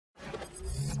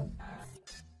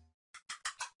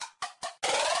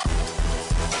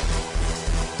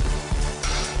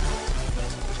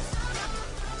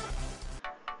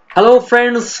Hello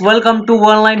friends, welcome to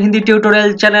online Hindi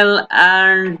tutorial channel,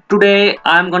 and today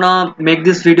I'm gonna make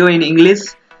this video in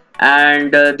English,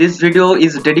 and this video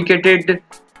is dedicated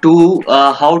to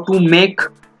how to make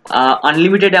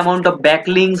unlimited amount of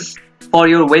backlinks for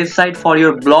your website, for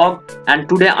your blog. And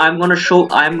today I'm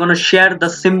gonna share the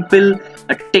simple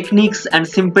techniques and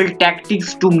simple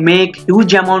tactics to make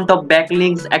huge amount of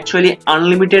backlinks, actually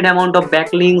unlimited amount of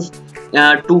backlinks,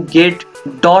 to get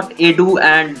 .edu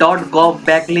and .gov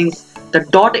backlinks. The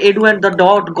 .edu and the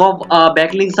 .gov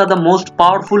backlinks are the most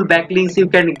powerful backlinks you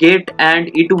can get, and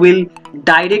it will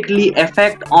directly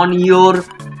affect on your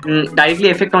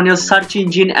search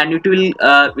engine, and it will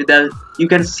you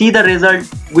can see the result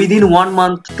within 1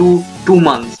 month to 2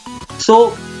 months.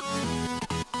 So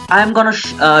I am gonna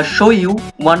show you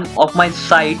one of my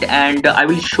site, and I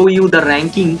will show you the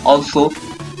ranking also,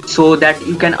 so that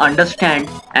you can understand.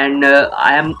 And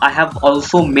I have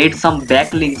also made some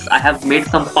backlinks. I have made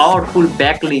some powerful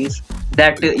backlinks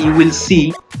that you will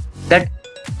see that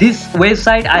this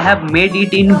website I have made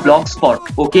it in Blogspot.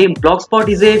 Okay, Blogspot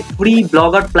is a free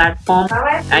blogger platform,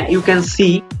 and you can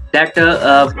see that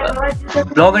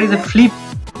Blogger is a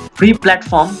free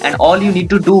platform, and all you need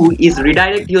to do is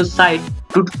redirect your site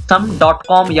to some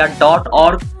 .com or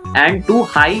 .org and to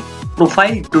high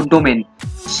profile domain.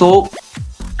 So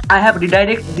I have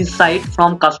redirected this site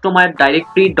from customer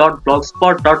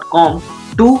directory.blogspot.com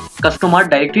to customer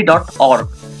directory.org.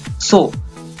 So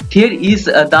here is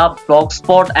the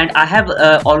blogspot, and I have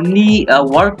only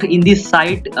worked in this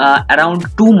site around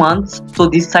 2 months. So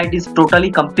this site is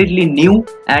totally completely new,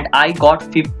 and I got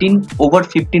over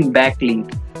 15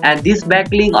 backlink. And this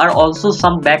backlink are also,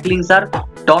 some backlinks are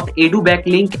 .edu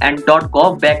backlink and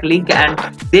 .gov backlink, and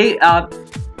they are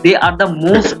the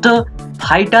most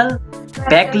vital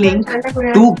backlink.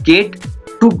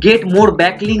 To get more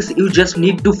backlinks, you just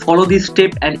need to follow this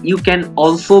step, and you can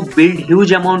also build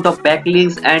huge amount of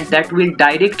backlinks, and that will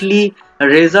directly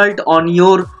result on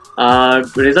your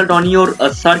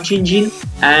search engine.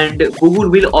 And Google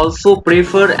will also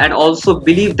prefer and also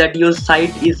believe that your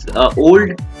site is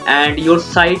old, and your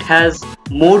site has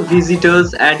more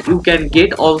visitors, and you can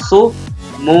get also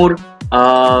more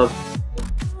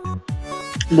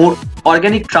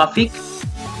organic traffic,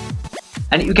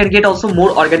 and you can get also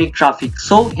more organic traffic.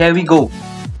 So here we go.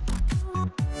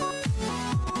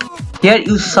 Here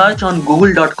you search on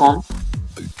google.com,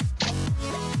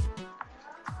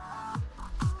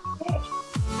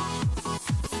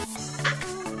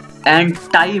 and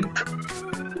type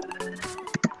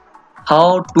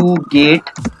how to get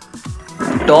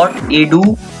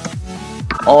 .edu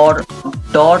or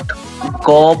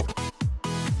 .gov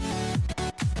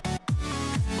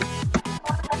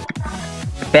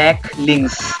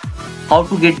backlinks. How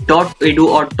to get .edu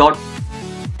or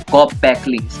 .gov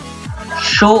backlinks.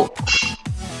 So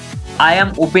I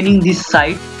am opening this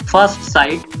site, first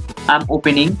site I'm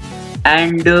opening,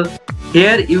 and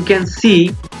here you can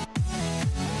see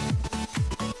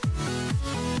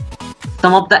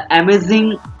some of the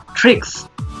amazing tricks,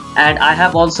 and I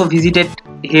have also visited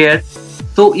here.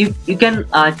 So if you can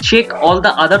check all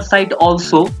the other site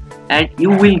also, and you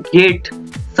will get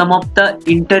some of the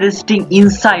interesting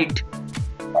insight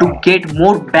to get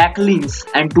more backlinks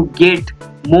and to get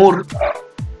more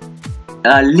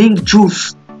link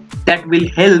juice that will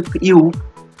help you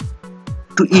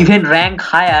to even rank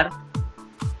higher.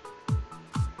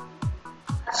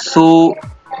 So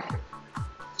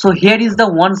here is the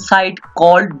one site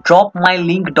called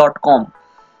dropmylink.com.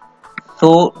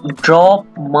 So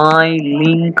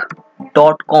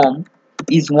dropmylink.com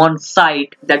is one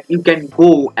site that you can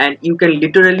go, and you can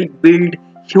literally build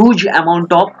huge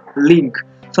amount of link.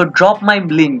 So drop my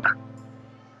link.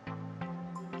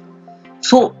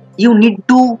 So you need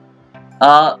to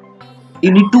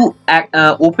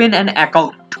open an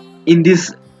account in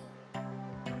this.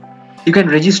 You can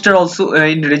register also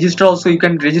you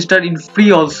can register in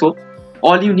free also.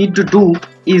 All you need to do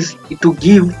is to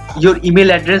give your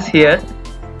email address here.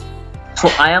 So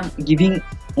I am giving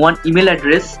one email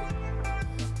address,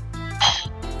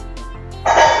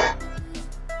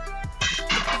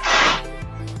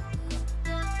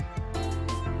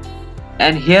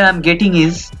 and here I'm getting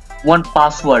is one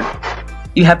password.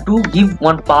 You have to give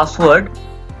one password,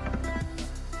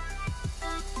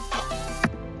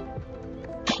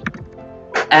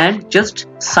 and just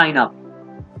sign up.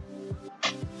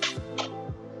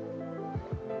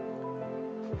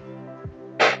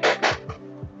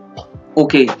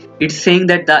 Okay, it's saying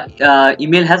that the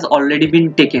email has already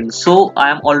been taken. So I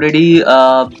am already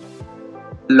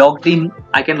logged in.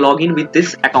 I can log in with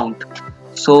this account.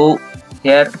 So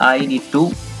here I need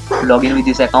to log in with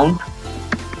this account.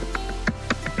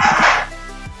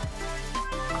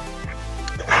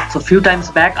 So few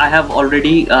times back I have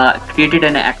already created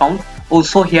an account.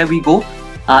 Also here we go.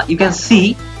 You can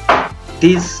see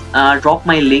this drop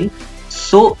my link.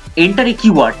 So enter a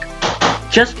keyword.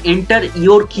 Just enter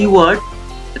your keyword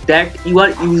that you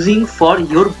are using for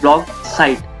your blog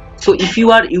site. So if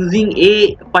you are using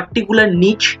a particular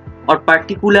niche or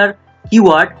particular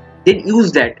keyword, then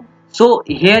use that. So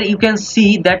here you can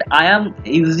see that I am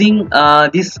using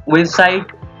this website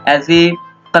as a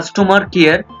customer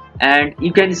care, and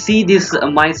you can see this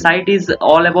my site is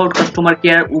all about customer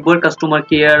care, Uber customer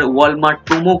care, Walmart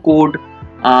promo code,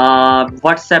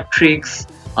 WhatsApp tricks,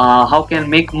 how can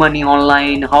make money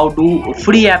online, how do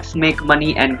free apps make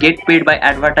money and get paid by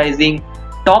advertising,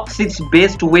 top 6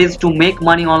 best ways to make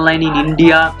money online in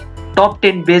India, top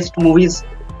 10 best movies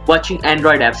watching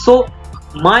Android apps. So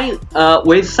my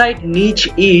website niche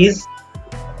is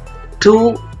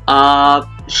to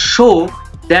show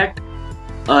that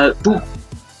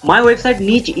my website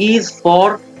niche is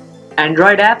for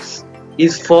Android apps,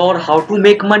 is for how to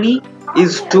make money,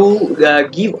 is to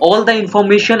give all the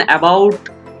information about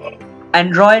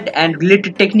Android and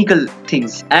related technical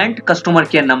things, and customer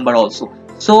care number also.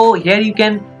 So here you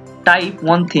can type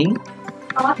one thing,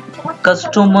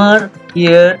 customer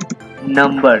care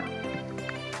number,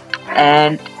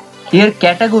 and here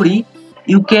category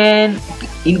you can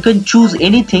choose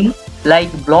anything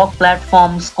like blog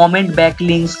platforms, comment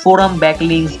backlinks, forum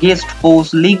backlinks, guest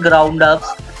posts, link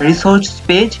roundups, research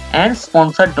page, and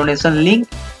sponsored donation link.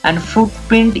 And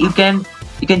footprint you can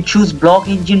choose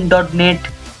blogengine.net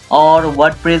or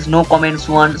WordPress no comments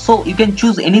one. So you can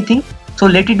choose anything. So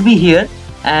let it be here,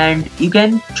 and you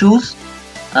can choose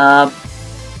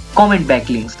comment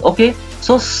backlinks. Okay,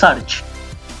 so search.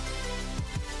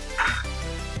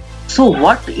 So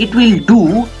what it will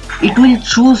do, it will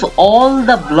choose all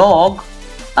the blog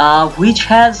which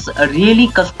has a really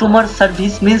customer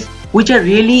service, means which are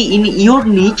really in your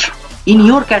niche, in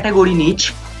your category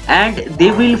niche, and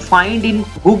they will find in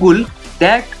Google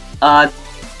that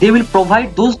they will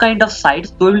provide those kind of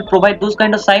sites. They will provide those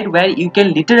kind of site where you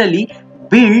can literally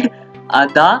build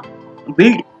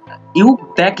you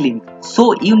backlink.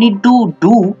 So you need to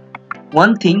do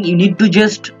one thing. You need to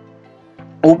just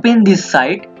open this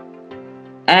site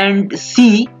and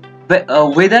see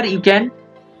whether you can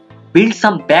build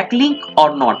some backlink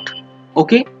or not.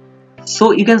 Okay,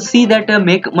 so you can see that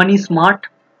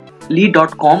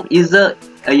makemoneysmartly.com is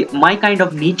my kind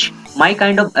of niche, my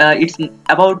kind of it's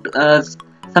about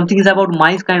something is about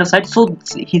my kind of site. So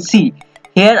see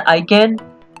here here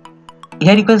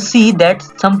you can see that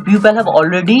some people have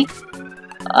already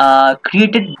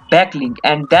created backlink,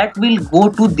 and that will go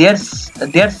to their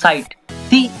site.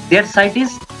 See, their site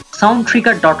is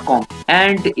soundtrigger.com,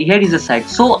 and here is a site.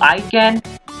 So I can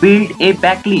build a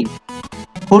backlink.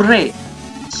 Hooray!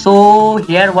 So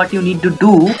here what you need to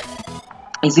do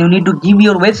is you need to give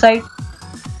your website.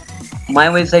 My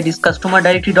website is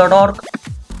customerdirectory.org.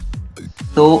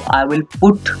 So I will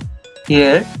put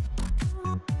here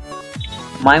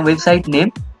my website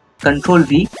name, Control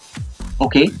V.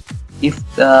 Okay, if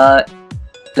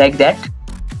like that,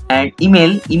 and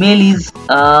email is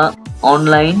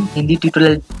online hindi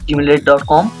tutorial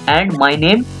gmail.com, and my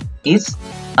name is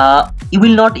you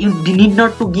need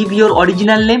not to give your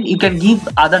original name, you can give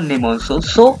other name also.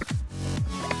 So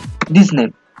this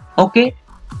name. Okay,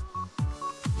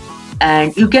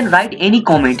 and you can write any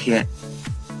comment here.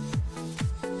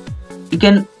 You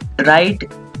can write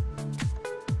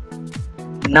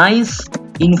nice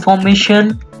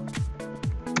information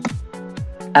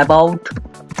about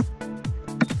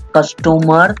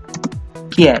customer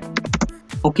care.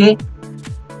 Okay,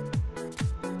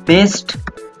 best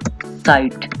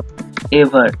site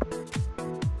ever.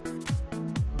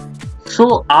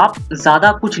 So आप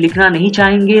ज़्यादा कुछ लिखना नहीं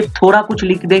चाहेंगे, थोड़ा कुछ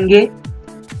लिख देंगे.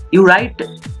 You write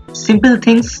simple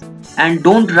things and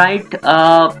don't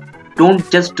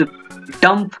just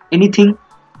dump anything.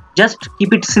 Just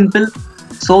keep it simple,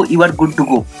 so you are good to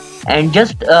go. And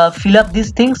just fill up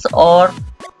these things, or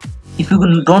if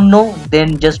you don't know,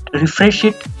 then just refresh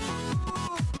it.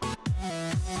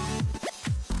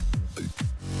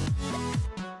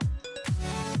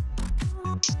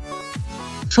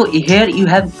 So here you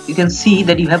can see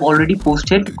that you have already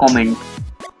posted comment.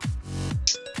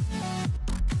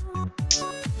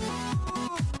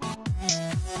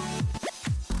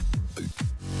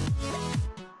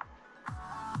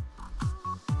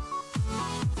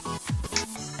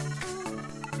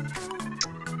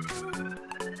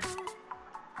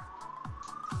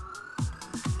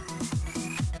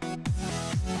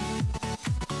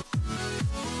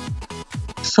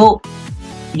 So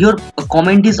your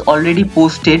comment is already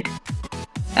posted,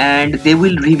 and they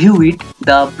will review it.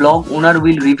 the blog owner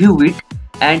will review it,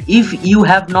 and if you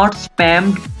have not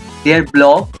spammed their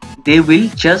blog, they will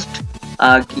just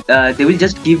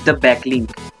give the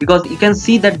backlink, because you can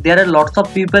see that there are lots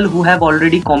of people who have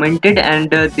already commented,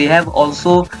 and they have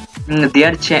also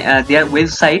their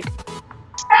website.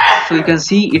 So you can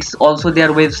see it's also their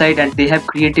website and they have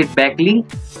created backlink.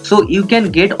 So you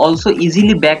can get also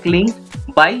easily backlink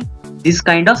by this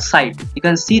kind of site. You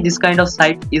can see this kind of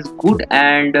site is good,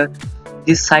 and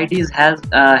this site is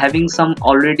having some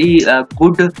already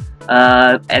good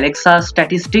Alexa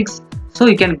statistics. So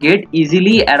you can get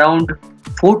easily around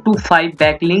 4 to 5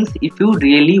 backlinks if you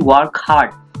really work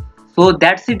hard. So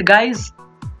that's it guys,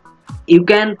 you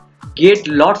can get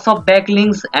lots of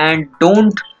backlinks, and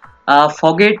don't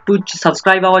forget to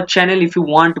subscribe our channel if you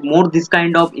want more this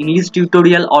kind of English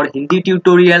tutorial or Hindi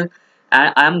tutorial.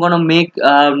 And I'm gonna make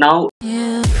now